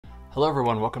Hello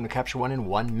everyone, welcome to Capture One in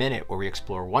 1 minute, where we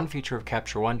explore one feature of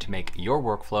Capture One to make your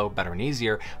workflow better and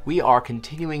easier. We are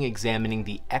continuing examining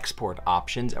the export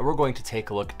options, and we're going to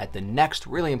take a look at the next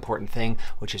really important thing,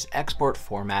 which is export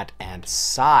format and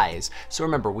size. So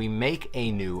remember, we make a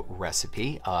new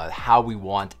recipe, how we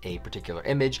want a particular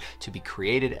image to be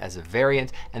created as a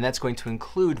variant, and that's going to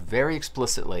include very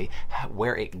explicitly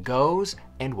where it goes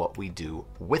and what we do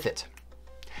with it.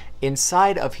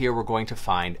 Inside of here, we're going to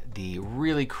find the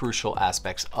really crucial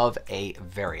aspects of a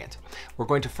variant. We're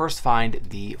going to first find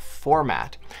the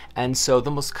format. And so the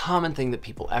most common thing that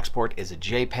people export is a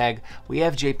JPEG. We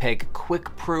have JPEG Quick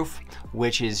Proof,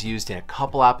 which is used in a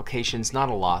couple applications, not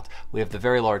a lot. We have the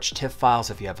very large TIFF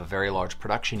files if you have a very large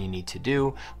production you need to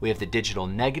do. We have the digital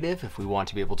negative if we want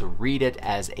to be able to read it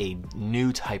as a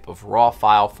new type of RAW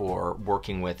file for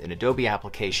working with an Adobe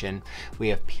application. We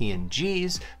have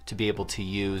PNGs to be able to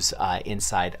use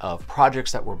inside of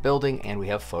projects that we're building, and we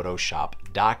have Photoshop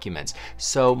documents.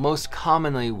 So most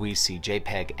commonly we see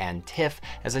JPEG and TIFF.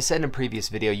 As I said in a previous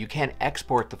video, you can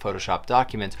export the Photoshop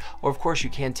document, or of course you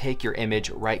can take your image,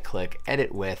 right click,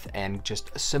 edit with, and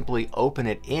just simply open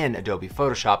it in Adobe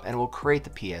Photoshop and it will create the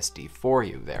PSD for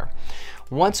you there.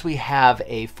 Once we have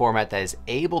a format that is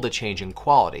able to change in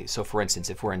quality, so for instance,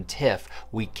 if we're in TIFF,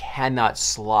 we cannot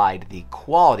slide the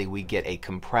quality, we get a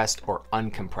compressed or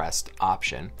uncompressed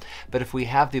option. But if we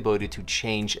have the ability to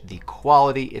change the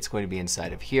quality, it's going to be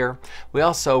inside of here. We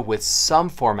also, with some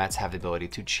formats, have the ability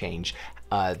to change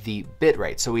the bit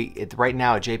rate. So right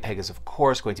now a JPEG is of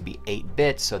course going to be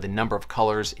 8-bit, so the number of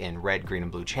colors in red, green,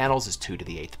 and blue channels is 2 to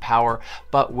the 8th power.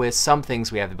 But with some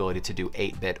things we have the ability to do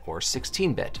 8-bit or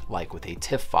 16-bit, like with a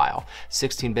TIFF file.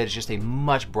 16-bit is just a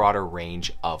much broader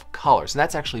range of colors. And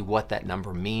that's actually what that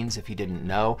number means if you didn't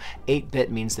know.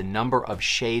 8-bit means the number of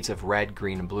shades of red,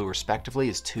 green, and blue respectively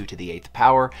is 2 to the 8th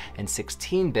power, and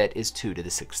 16-bit is 2 to the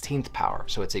 16th power.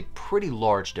 So it's a pretty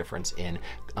large difference in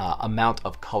amount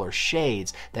of color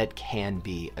shades that can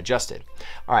be adjusted.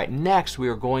 All right, next we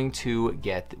are going to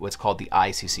get what's called the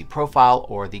ICC profile,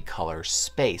 or the color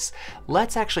space.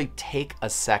 Let's actually take a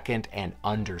second and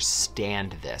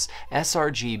understand this.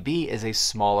 sRGB is a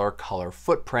smaller color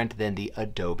footprint than the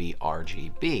Adobe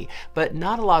RGB, but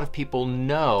not a lot of people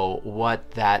know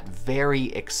what that very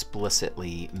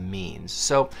explicitly means.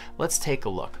 So let's take a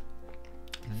look.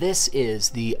 This is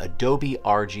the Adobe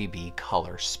RGB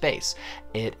color space.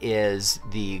 It is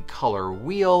the color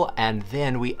wheel, and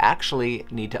then we actually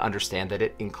need to understand that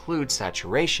it includes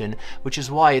saturation, which is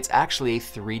why it's actually a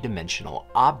three-dimensional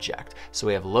object. So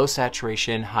we have low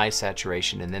saturation, high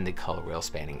saturation, and then the color wheel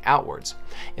spanning outwards.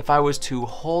 If I was to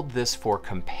hold this for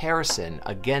comparison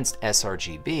against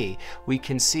sRGB, we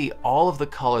can see all of the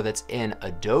color that's in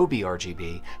Adobe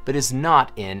RGB, but is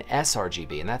not in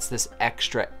sRGB, and that's this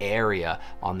extra area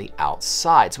on the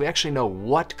outside. So we actually know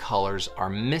what colors are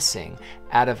missing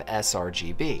out of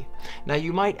sRGB. Now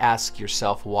you might ask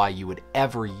yourself why you would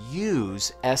ever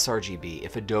use sRGB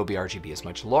if Adobe RGB is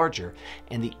much larger,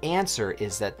 and the answer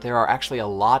is that there are actually a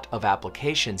lot of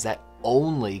applications that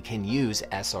only can use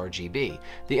sRGB.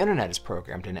 The internet is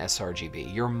programmed in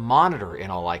sRGB. Your monitor, in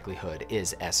all likelihood,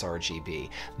 is sRGB.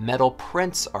 Metal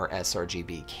prints are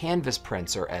sRGB. Canvas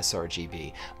prints are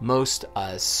sRGB. Most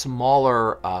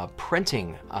smaller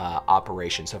printing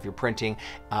operations, so if you're printing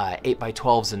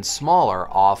 8x12s and smaller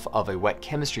off of a wet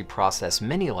chemistry process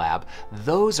mini lab,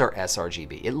 those are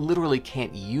sRGB. It literally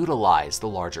can't utilize the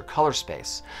larger color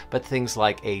space. But things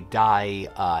like a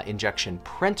dye injection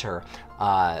printer,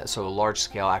 so a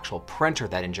large-scale actual printer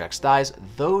that injects dyes,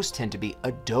 those tend to be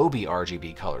Adobe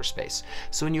RGB color space.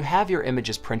 So when you have your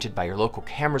images printed by your local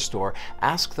camera store,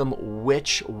 ask them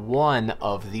which one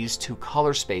of these two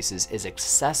color spaces is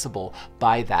accessible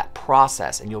by that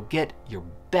process, and you'll get your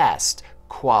best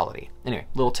quality. Anyway,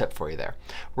 little tip for you there.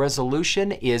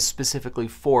 Resolution is specifically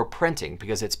for printing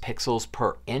because it's pixels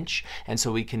per inch, and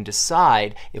so we can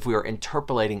decide if we are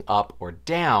interpolating up or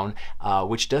down,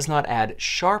 which does not add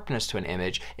sharpness to an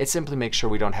image. It simply makes sure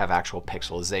we don't have actual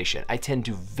pixelization. I tend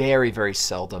to very, very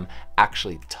seldom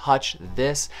actually touch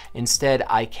this. Instead,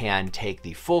 I can take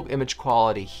the full image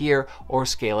quality here or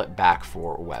scale it back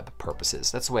for web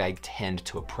purposes. That's the way I tend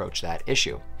to approach that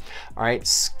issue. All right,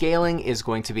 scaling is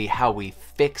going to be how we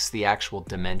fix the actual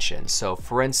dimension. So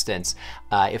for instance,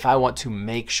 if I want to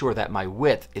make sure that my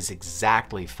width is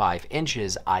exactly 5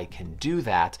 inches, I can do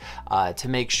that to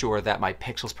make sure that my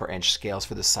pixels per inch scales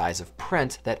for the size of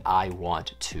print that I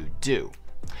want to do.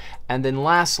 And then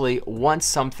lastly, once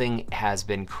something has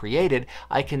been created,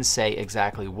 I can say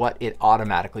exactly what it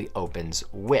automatically opens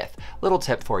with. Little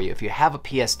tip for you, if you have a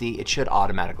PSD, it should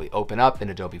automatically open up in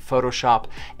Adobe Photoshop.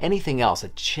 Anything else, a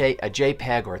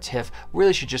JPEG or a TIFF,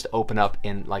 really should just open up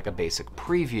in like a basic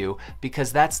preview,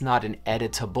 because that's not an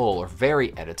editable or very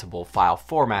editable file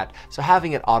format. So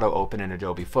having it auto open in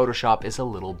Adobe Photoshop is a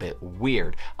little bit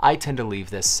weird. I tend to leave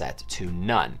this set to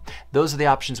none. Those are the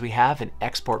options we have in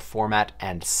export format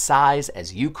and size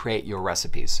as you create your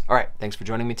recipes. All right, thanks for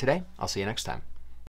joining me today. I'll see you next time.